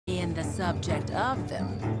been the subject of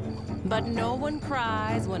them. But no one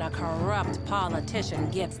cries when a corrupt politician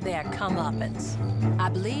gets their comeuppance. I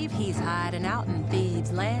believe he's hiding out in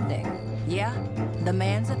Thieves' Landing. Yeah, the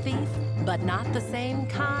man's a thief, but not the same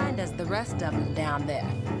kind as the rest of them down there.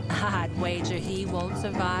 I'd wager he won't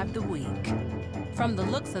survive the week. From the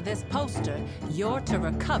looks of this poster, you're to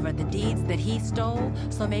recover the deeds that he stole,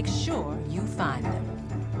 so make sure you find them.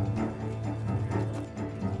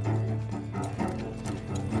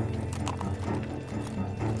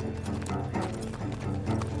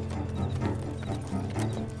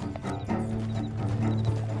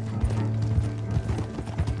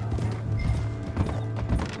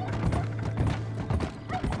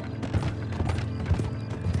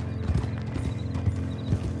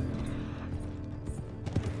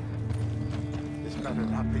 Better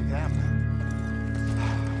not be them.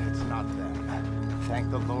 It's not them.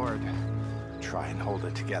 Thank the Lord. Try and hold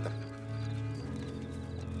it together.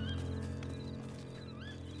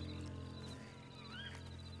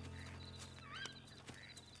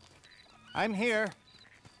 I'm here.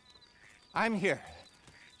 I'm here.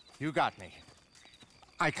 You got me.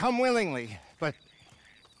 I come willingly, but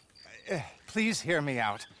please hear me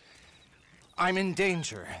out. I'm in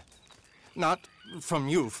danger. Not from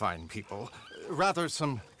you, fine people. Rather,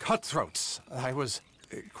 some cutthroats I was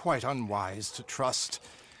quite unwise to trust.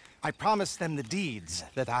 I promised them the deeds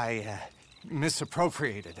that I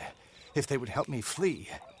misappropriated if they would help me flee.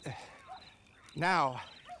 Now,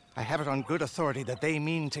 I have it on good authority that they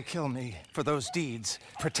mean to kill me for those deeds.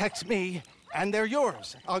 Protect me, and they're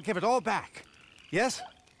yours. I'll give it all back. Yes?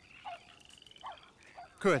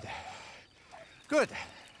 Good. Good.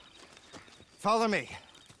 Follow me.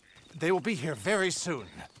 They will be here very soon.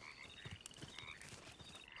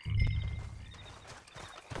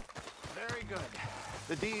 Very good.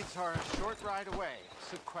 The deeds are a short ride away,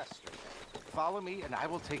 sequestered. Follow me and I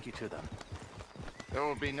will take you to them. There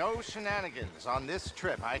will be no shenanigans on this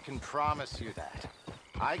trip, I can promise you that.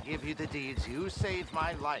 I give you the deeds, you saved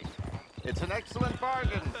my life. It's an excellent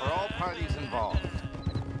bargain for all parties involved.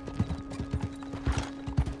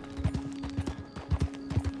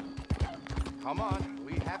 Come on,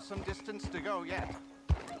 we have some distance to go yet.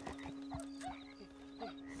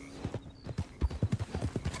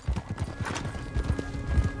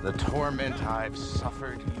 The torment I've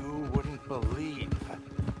suffered, you wouldn't believe.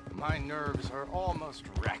 My nerves are almost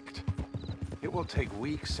wrecked. It will take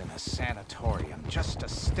weeks in a sanatorium just to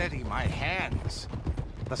steady my hands.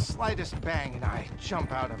 The slightest bang and I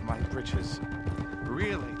jump out of my britches.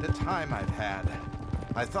 Really, the time I've had.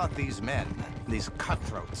 I thought these men, these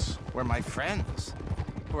cutthroats, were my friends.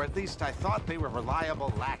 Or at least I thought they were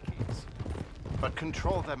reliable lackeys. But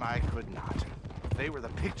control them I could not. They were the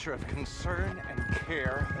picture of concern and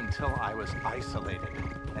care until I was isolated.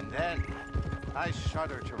 And then, I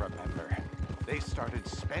shudder to remember, they started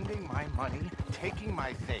spending my money, taking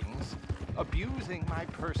my things, abusing my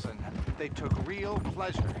person. They took real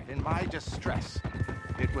pleasure in my distress.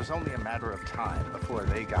 It was only a matter of time before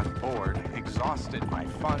they got bored, exhausted my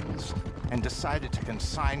funds, and decided to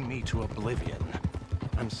consign me to oblivion.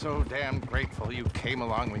 I'm so damn grateful you came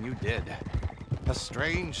along when you did. A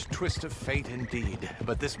strange twist of fate indeed,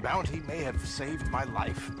 but this bounty may have saved my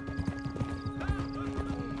life.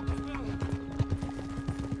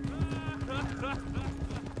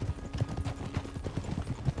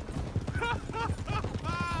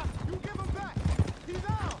 You give him back! He's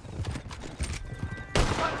out!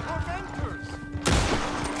 But tormentors!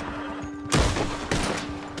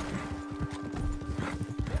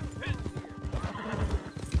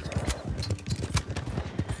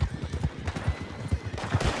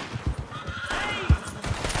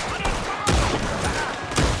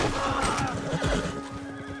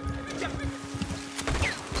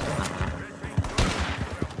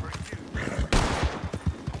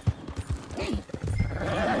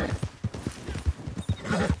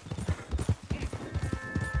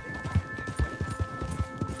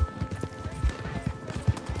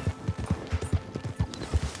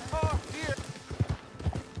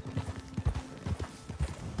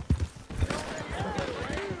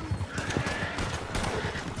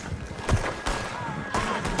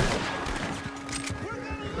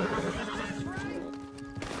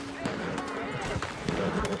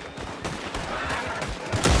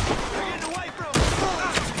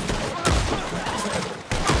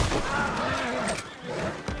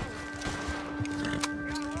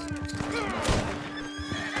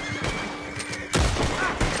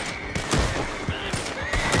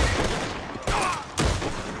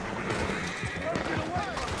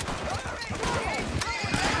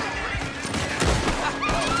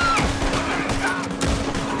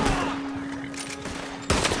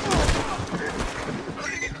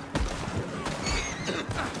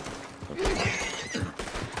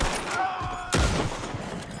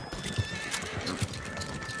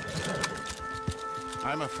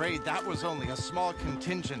 afraid that was only a small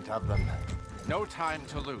contingent of them. No time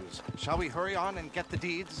to lose. Shall we hurry on and get the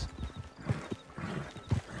deeds?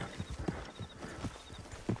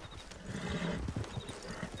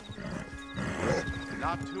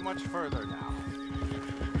 Not too much further now.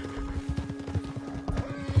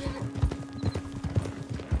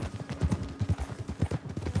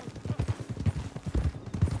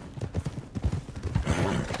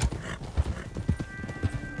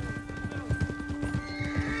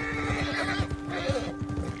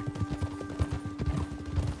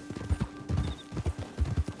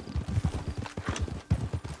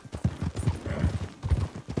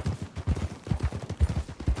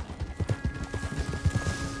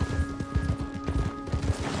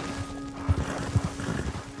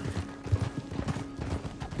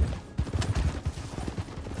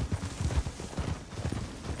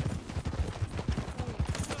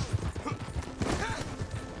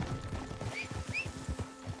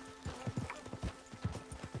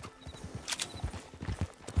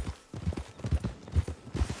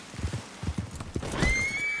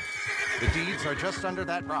 Deeds are just under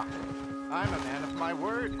that rock. I'm a man of my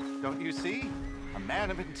word, don't you see? A man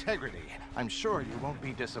of integrity. I'm sure you won't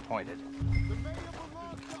be disappointed.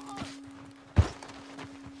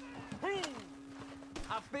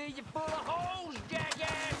 I feel you full of holes,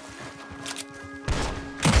 jackass!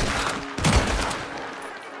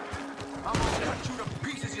 I'm gonna cut you to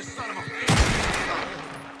pieces, you son of a bitch!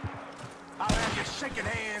 I'll have you shaking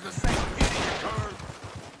hands and saying, "Hit it, you turd!"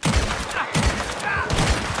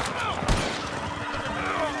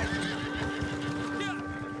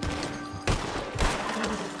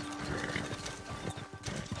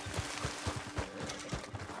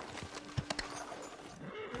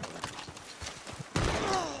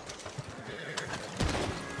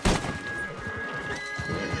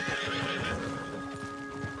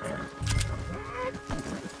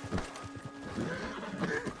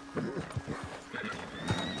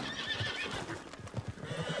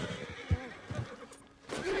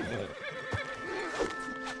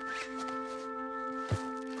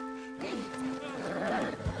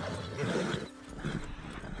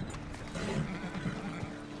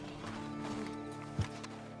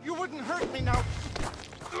 You wouldn't hurt me now.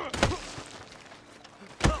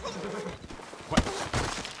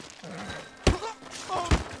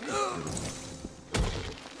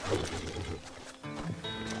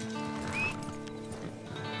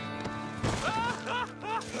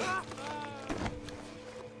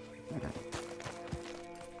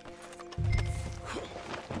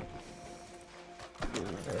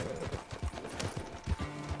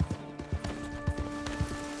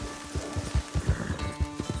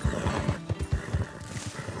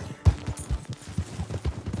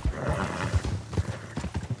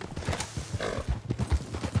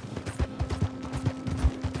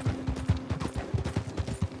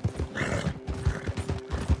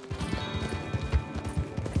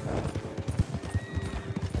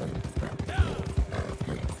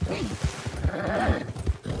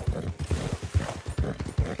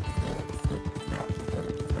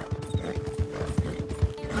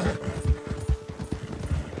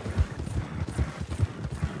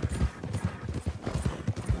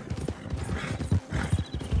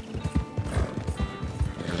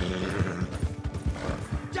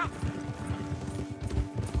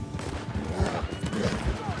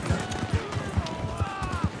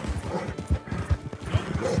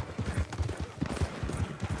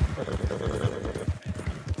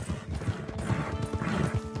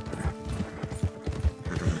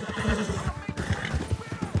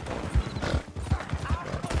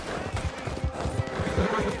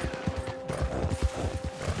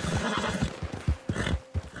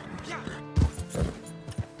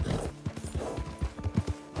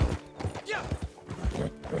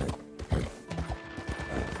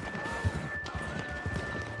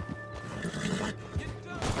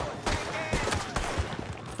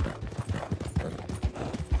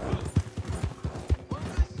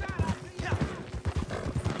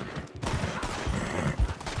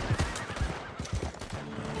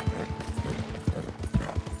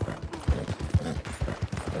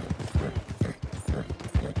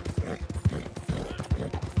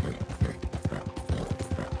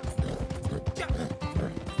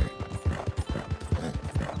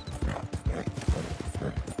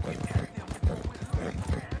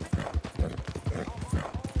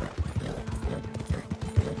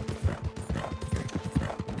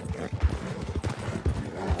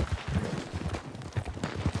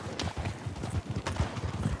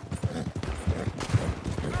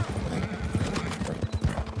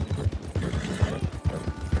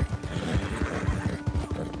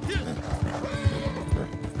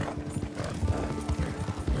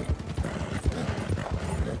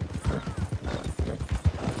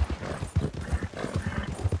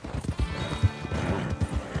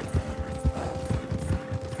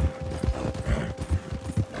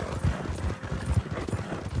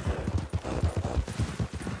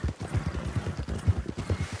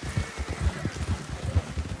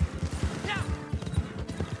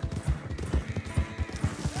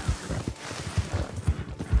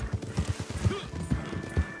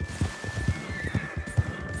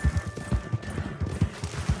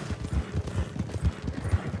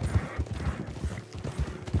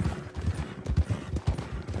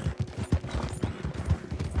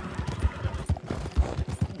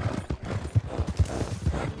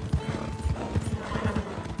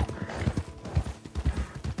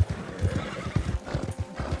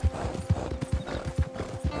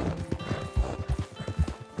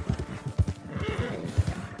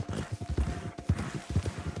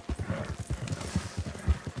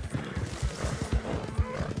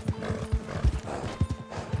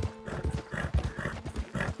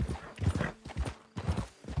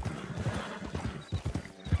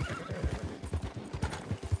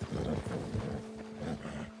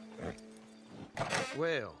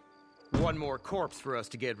 Well, one more corpse for us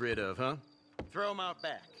to get rid of, huh? Throw him out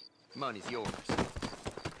back. Money's yours.